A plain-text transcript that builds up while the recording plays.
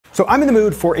So I'm in the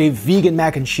mood for a vegan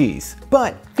mac and cheese,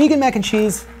 but vegan mac and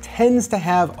cheese tends to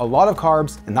have a lot of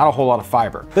carbs and not a whole lot of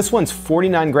fiber. This one's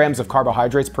 49 grams of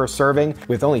carbohydrates per serving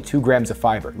with only 2 grams of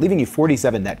fiber, leaving you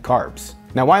 47 net carbs.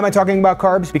 Now, why am I talking about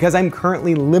carbs? Because I'm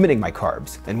currently limiting my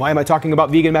carbs. And why am I talking about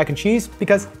vegan mac and cheese?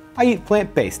 Because I eat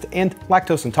plant-based and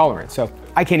lactose intolerant, so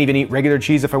I can't even eat regular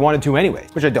cheese if I wanted to anyway,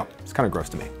 which I don't. It's kind of gross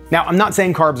to me. Now, I'm not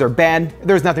saying carbs are bad.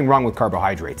 There's nothing wrong with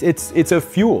carbohydrates. It's a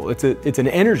fuel. It's an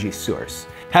energy source.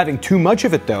 Having too much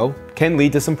of it, though, can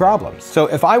lead to some problems. So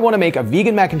if I want to make a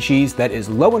vegan mac and cheese that is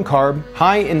low in carb,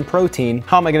 high in protein,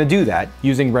 how am I going to do that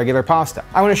using regular pasta?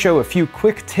 I want to show a few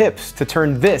quick tips to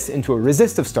turn this into a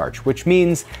resistive starch, which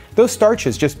means those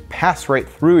starches just pass right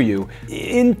through you.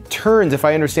 In turns, if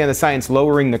I understand the science,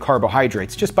 lowering the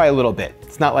carbohydrates just by a little bit.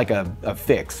 It's not like a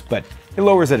fix, but it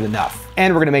lowers it enough.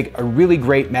 And we're going to make a really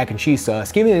great mac and cheese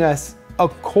sauce, giving us a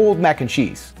cold mac and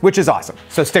cheese, which is awesome.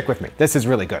 So stick with me. This is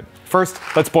really good. First,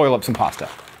 let's boil up some pasta.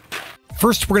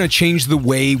 First, we're going to change the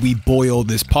way we boil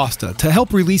this pasta to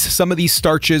help release some of these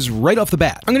starches right off the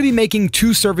bat. I'm going to be making 2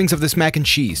 servings of this mac and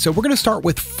cheese, so we're going to start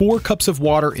with 4 cups of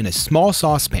water in a small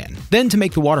saucepan. Then, to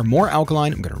make the water more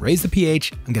alkaline, I'm going to raise the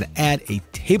pH. I'm going to add a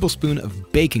tablespoon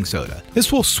of baking soda.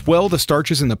 This will swell the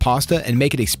starches in the pasta and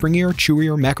make it a springier,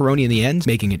 chewier macaroni in the end,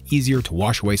 making it easier to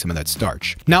wash away some of that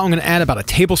starch. Now I'm going to add about a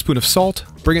tablespoon of salt,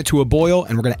 bring it to a boil,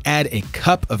 and we're going to add a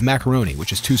cup of macaroni,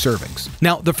 which is 2 servings.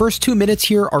 Now, the first 2 minutes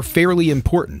here are fairly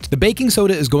important. The baking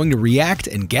soda is going to react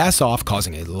and gas off,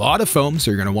 causing a lot of foam, so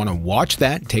you're going to want to watch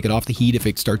that, take it off the heat if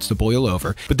it starts to boil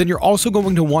over. But then you're also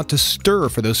going to want to stir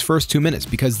for those first 2 minutes,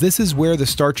 because this is where the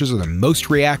starches are the most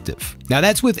reactive. Now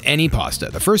that's with any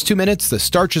pasta. The first 2 minutes, the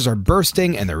starches are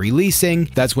bursting and they're releasing.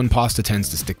 That's when pasta tends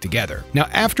to stick together. Now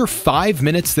after 5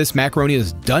 minutes, this macaroni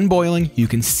is done boiling. You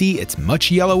can see it's much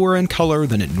yellower in color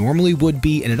than it normally would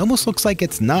be, and it almost looks like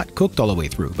it's not cooked all the way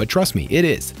through, but trust me, it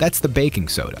is. That's the baking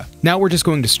soda. Now we're just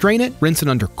going to strain it, rinse it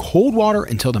under cold water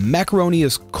until the macaroni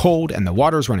is cold and the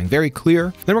water is running very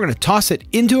clear. Then we're going to toss it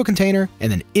into a container and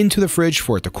then into the fridge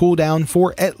for it to cool down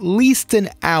for at least an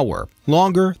hour.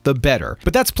 Longer, the better.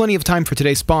 But that's plenty of time for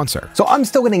today's sponsor. So I'm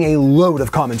still getting a load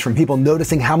of comments from people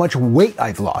noticing how much weight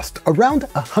I've lost, around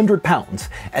 100 pounds.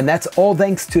 And that's all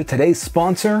thanks to today's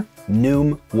sponsor,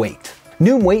 Noom Weight.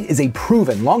 Noom Weight is a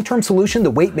proven long-term solution to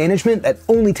weight management that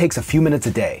only takes a few minutes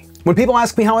a day. When people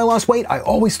ask me how I lost weight, I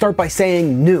always start by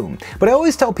saying Noom, but I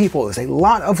always tell people it's a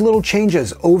lot of little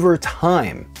changes over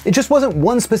time. It just wasn't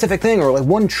one specific thing or like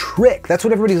one trick. That's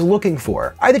what everybody's looking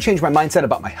for. I had to change my mindset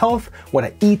about my health, what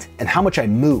I eat, and how much I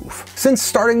move. Since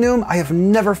starting Noom, I have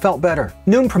never felt better.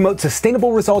 Noom promotes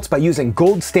sustainable results by using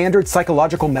gold standard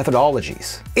psychological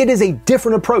methodologies. It is a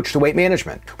different approach to weight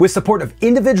management, with support of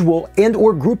individual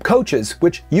and/or group coaches,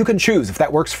 which you can choose if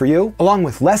that works for you, along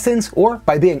with lessons or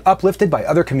by being uplifted by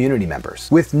other community members.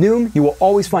 With Noom, you will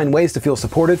always find ways to feel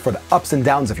supported for the ups and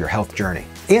downs of your health journey.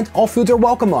 And all foods are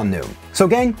welcome on Noom. So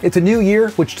gang, it's a new year,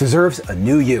 which deserves a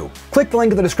new you. Click the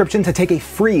link in the description to take a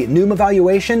free Noom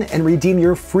evaluation and redeem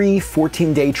your free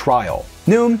 14-day trial.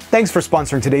 Noom, thanks for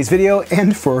sponsoring today's video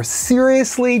and for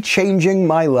seriously changing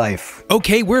my life.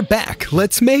 Okay, we're back.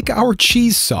 Let's make our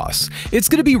cheese sauce. It's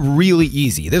gonna be really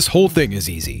easy. This whole thing is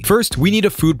easy. First, we need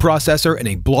a food processor and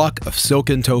a block of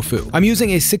silken tofu. I'm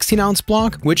using a 16-ounce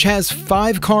block, which has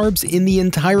 5 carbs in the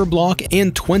entire block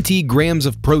and 20 grams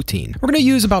of protein. We're gonna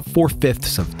use about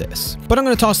 4/5 of this. But I'm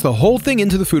gonna toss the whole thing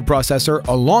into the food processor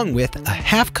along with a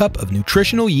half cup of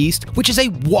nutritional yeast, which is a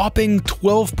whopping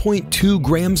 12.2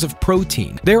 grams of protein.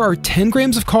 There are 10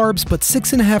 grams of carbs, but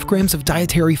 6.5 grams of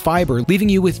dietary fiber, leaving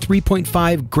you with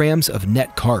 3.5 grams of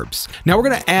net carbs. Now we're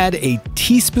gonna add a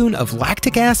teaspoon of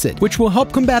lactic acid, which will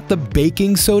help combat the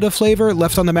baking soda flavor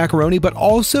left on the macaroni, but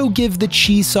also give the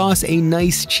cheese sauce a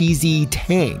nice cheesy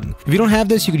tang. If you don't have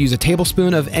this, you could use a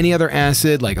tablespoon of any other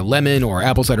acid like a lemon or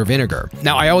apple cider vinegar.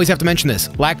 Now I always have to mention this,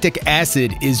 lactic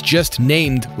acid is just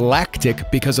named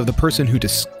lactic because of the person who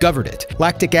discovered it.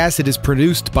 Lactic acid is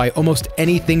produced by almost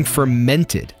anything fermented.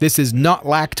 This is not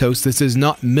lactose, this is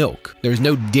not milk. There's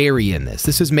no dairy in this.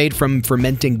 This is made from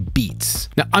fermenting beets.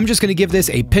 Now I'm just gonna give this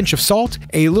a pinch of salt,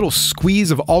 a little squeeze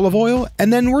of olive oil,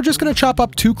 and then we're just gonna chop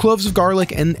up 2 cloves of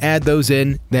garlic and add those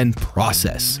in, then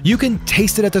process. You can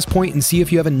taste it at this point and see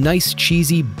if you have a nice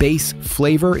cheesy base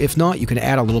flavor. If not, you can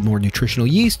add a little more nutritional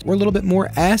yeast or a little bit more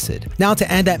acid. Now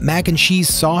to add that mac and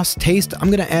cheese sauce taste,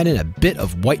 I'm gonna add in a bit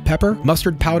of white pepper,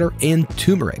 mustard powder, and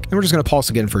turmeric. And we're just gonna pulse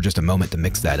again for just a moment to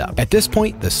mix that up. At this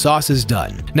point, the sauce is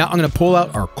done. Now I'm gonna pull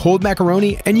out our cold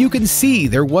macaroni, and you can see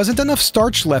there wasn't enough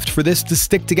starch left for this to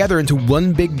stick together into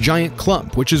one big giant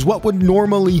clump, which is what would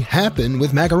normally happen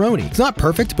with macaroni. It's not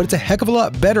perfect, but it's a heck of a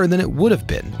lot better than it would have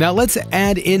been. Now let's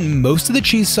add in most of the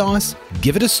cheese sauce,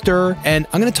 give it a stir, and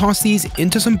I'm gonna toss these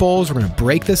into some bowls. We're gonna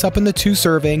break this up into 2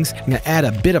 servings. I'm gonna add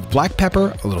a bit of black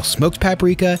pepper, a little smoked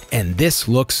paprika, and this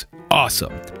looks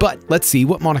awesome. But let's see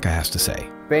what Monica has to say.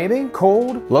 Baby,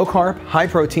 cold, low carb, high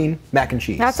protein mac and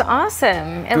cheese. That's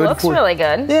awesome. It looks really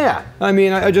good. Yeah. I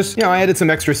mean, I just, you know, I added some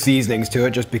extra seasonings to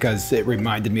it just because it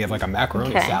reminded me of like a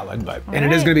macaroni salad, but, and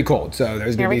it is gonna be cold, so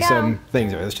there's gonna be some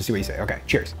things there. Let's just see what you say. Okay,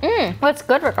 cheers. Well, it's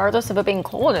good regardless of it being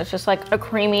cold. It's just like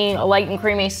a light and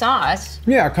creamy sauce.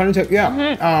 Yeah, kind of,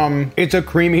 it's a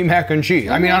creamy mac and cheese.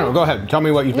 I mean, I don't know, go ahead, tell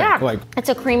me what you think. Yeah, Like, it's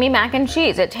a creamy mac and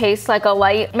cheese. It tastes like a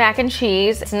light mac and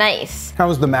cheese. It's nice.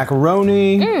 how's the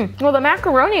macaroni? Well, the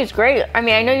macaroni is great. I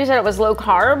mean, I know you said it was low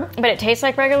carb, but it tastes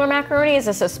like regular macaroni. Is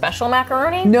this a special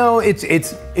macaroni? No, it's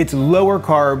lower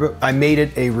carb. I made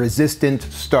it a resistant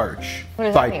starch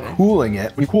by cooling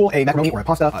it. When you cool a macaroni or a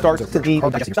pasta, starch to the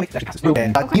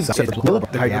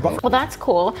Well, that's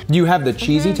cool. Do you have the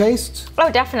cheesy taste? Oh,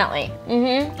 definitely.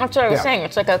 That's what I was saying.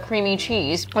 It's like a creamy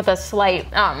cheese with a slight,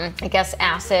 I guess,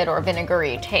 acid or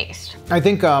vinegary taste. I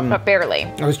think, but barely.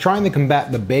 I was trying to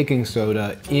combat the baking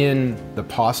soda in the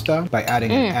pasta by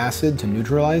adding an acid to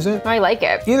neutralize it. I like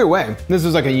it. Either way, this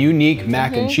is like a unique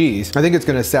mac and cheese. I think it's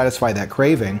gonna satisfy that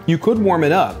craving. You could warm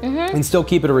it up and still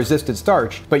keep it a resistant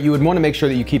starch, but you would wanna make sure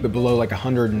that you keep it below like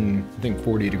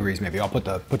 140 degrees maybe. I'll put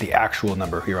the actual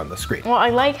number here on the screen. Well, I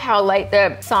like how light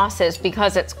the sauce is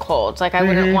because it's cold. Like I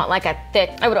wouldn't want like a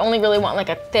thick, I would only really want like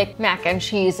a thick mac and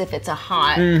cheese if it's a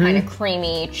hot, kind of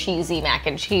creamy, cheesy mac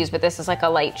and cheese, but this is like a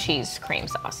light cheese cream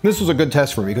sauce. This was a good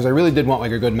test for me because I really did want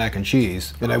like a good mac and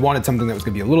cheese, and I wanted something that was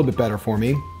gonna be a little bit better for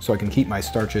me so I can keep my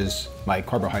starches, my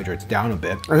carbohydrates down a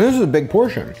bit. And this is a big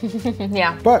portion.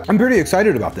 Yeah. But I'm pretty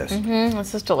excited about this.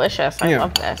 This is delicious. I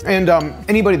love this. And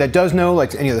anybody that does know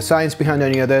like any of the science behind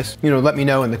any of this, you know, let me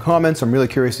know in the comments. I'm really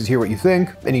curious to hear what you think.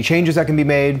 Any changes that can be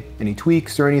made, any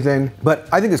tweaks or anything. But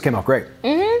I think this came out great.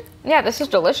 Yeah, this is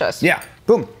delicious. Yeah.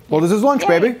 Boom. Well, this is lunch,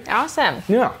 baby. Awesome.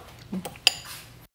 Yeah.